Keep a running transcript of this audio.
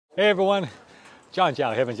Hey everyone, John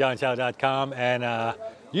Chow here from johnchow.com, and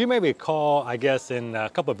you may recall, I guess, in a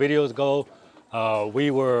couple of videos ago,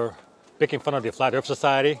 we were making fun of the Flat Earth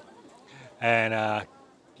Society, and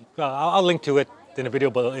I'll link to it in the video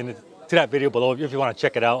below, to that video below if you want to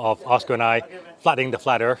check it out of Oscar and I flattening the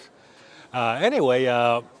flat Earth. Anyway,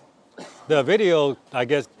 the video, I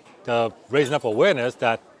guess, raising up awareness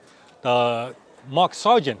that Mark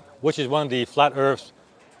Sargent, which is one of the Flat Earth's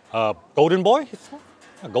golden boy.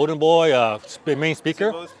 A golden boy, main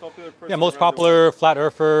speaker. Most popular flat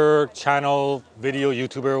earther channel, video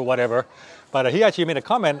YouTuber, whatever. But he actually made a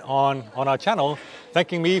comment on our channel,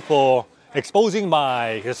 thanking me for exposing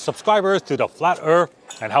his subscribers to the flat Earth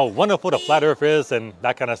and how wonderful the flat Earth is and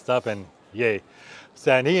that kind of stuff. And yay!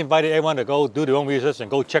 So, and he invited everyone to go do their own research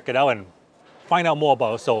and go check it out and find out more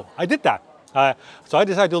about it. So I did that. So I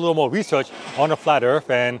decided to do a little more research on the flat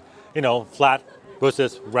Earth and flat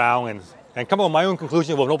versus round and come up with my own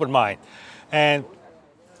conclusion with an open mind. And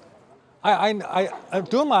I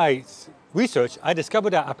doing my research, I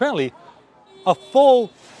discovered that apparently a full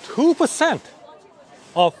 2%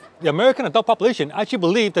 of the American adult population actually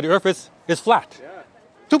believe that the Earth is flat.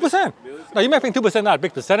 2%. Now you might think 2% not a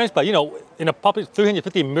big percentage, but in a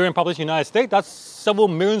 350 million population in the United States, that's several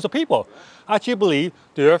millions of people actually believe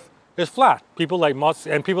the Earth is flat. People like Mark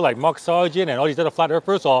Sargent and all these other flat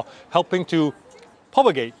earthers are helping to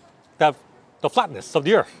propagate the flatness of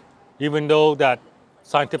the Earth, even though that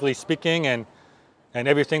scientifically speaking and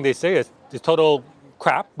everything they say is total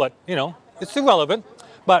crap, but it's irrelevant.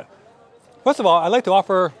 But first of all, I'd like to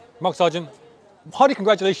offer Mark Sargent hearty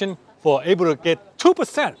congratulations for able to get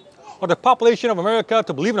 2% of the population of America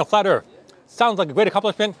to believe in a flat Earth. Sounds like a great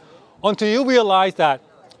accomplishment until you realize that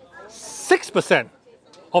 6%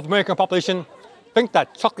 of the American population think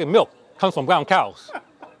that chocolate milk comes from brown cows.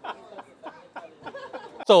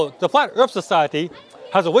 So the Flat Earth Society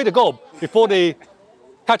has a way to go before they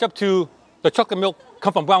catch up to the chocolate milk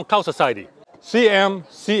come from brown cow society.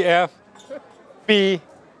 CMCFBC.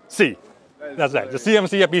 That's right, the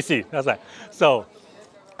CMCFBC, that's right. So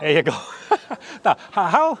there you go. Now,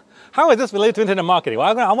 how is this related to internet marketing?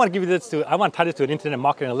 Well, I want to tie this to an internet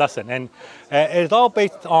marketing lesson, and it's all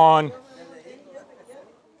based on,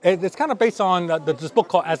 it's kind of based on this book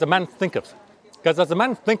called As a Man Thinketh. Because as a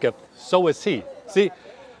man thinketh, so is he. See,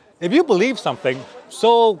 if you believe something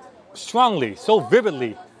so strongly, so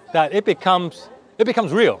vividly, that it becomes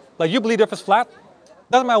real. Like you believe the Earth is flat,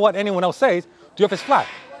 doesn't matter what anyone else says, the Earth is flat.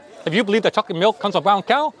 If you believe that chocolate milk comes from brown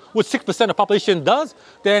cow, which 6% of the population does,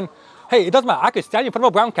 then hey, it doesn't matter. I could stand in front of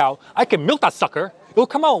a brown cow, I can milk that sucker, it will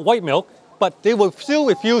come out white milk, but they will still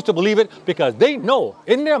refuse to believe it because they know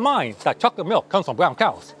in their minds that chocolate milk comes from brown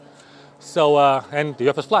cows. So, and the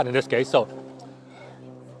Earth is flat in this case. So,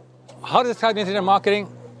 how does this tie to internet marketing?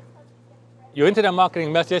 Your internet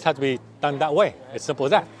marketing message has to be done that way. It's simple as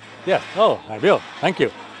that. Yes. Oh, my bill. Thank you.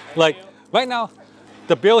 Like right now,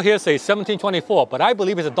 the bill here says $17.24, but I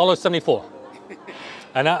believe it's $1.74.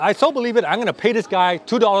 And I so believe it, I'm going to pay this guy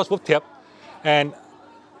 $2 with tip, and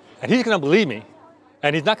he's going to believe me,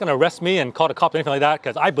 and he's not going to arrest me and call the cops or anything like that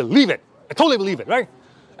because I believe it. I totally believe it, right?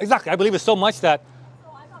 Exactly. I believe it so much that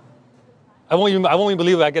I won't even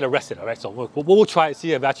believe I get arrested. All right. So we'll try to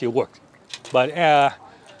see if it actually works. But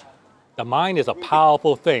the mind is a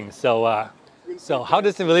powerful thing. So so how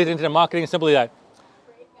does it relate to internet marketing? Simply that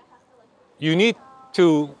you need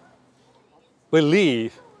to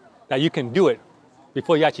believe that you can do it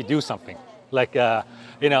before you actually do something. Like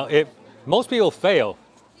if most people fail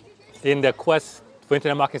in their quest for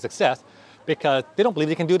internet marketing success because they don't believe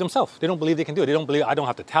they can do it themselves. They don't believe they can do it. They don't believe I don't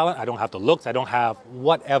have the talent, I don't have the looks, I don't have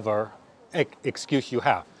whatever excuse you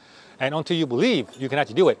have. And until you believe you can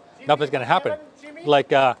actually do it, nothing's going to happen.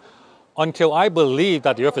 Like until I believe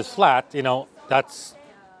that the Earth is flat, that's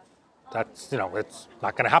it's not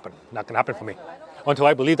going to happen. Not going to happen for me. Until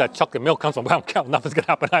I believe that chocolate milk comes from brown cow, nothing's going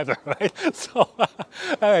to happen either, right? So, all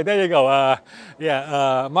right, there you go.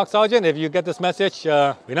 Mark Sargent, if you get this message,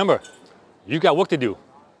 remember, you got work to do.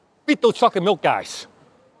 Beat those chocolate milk guys.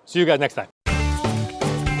 See you guys next time.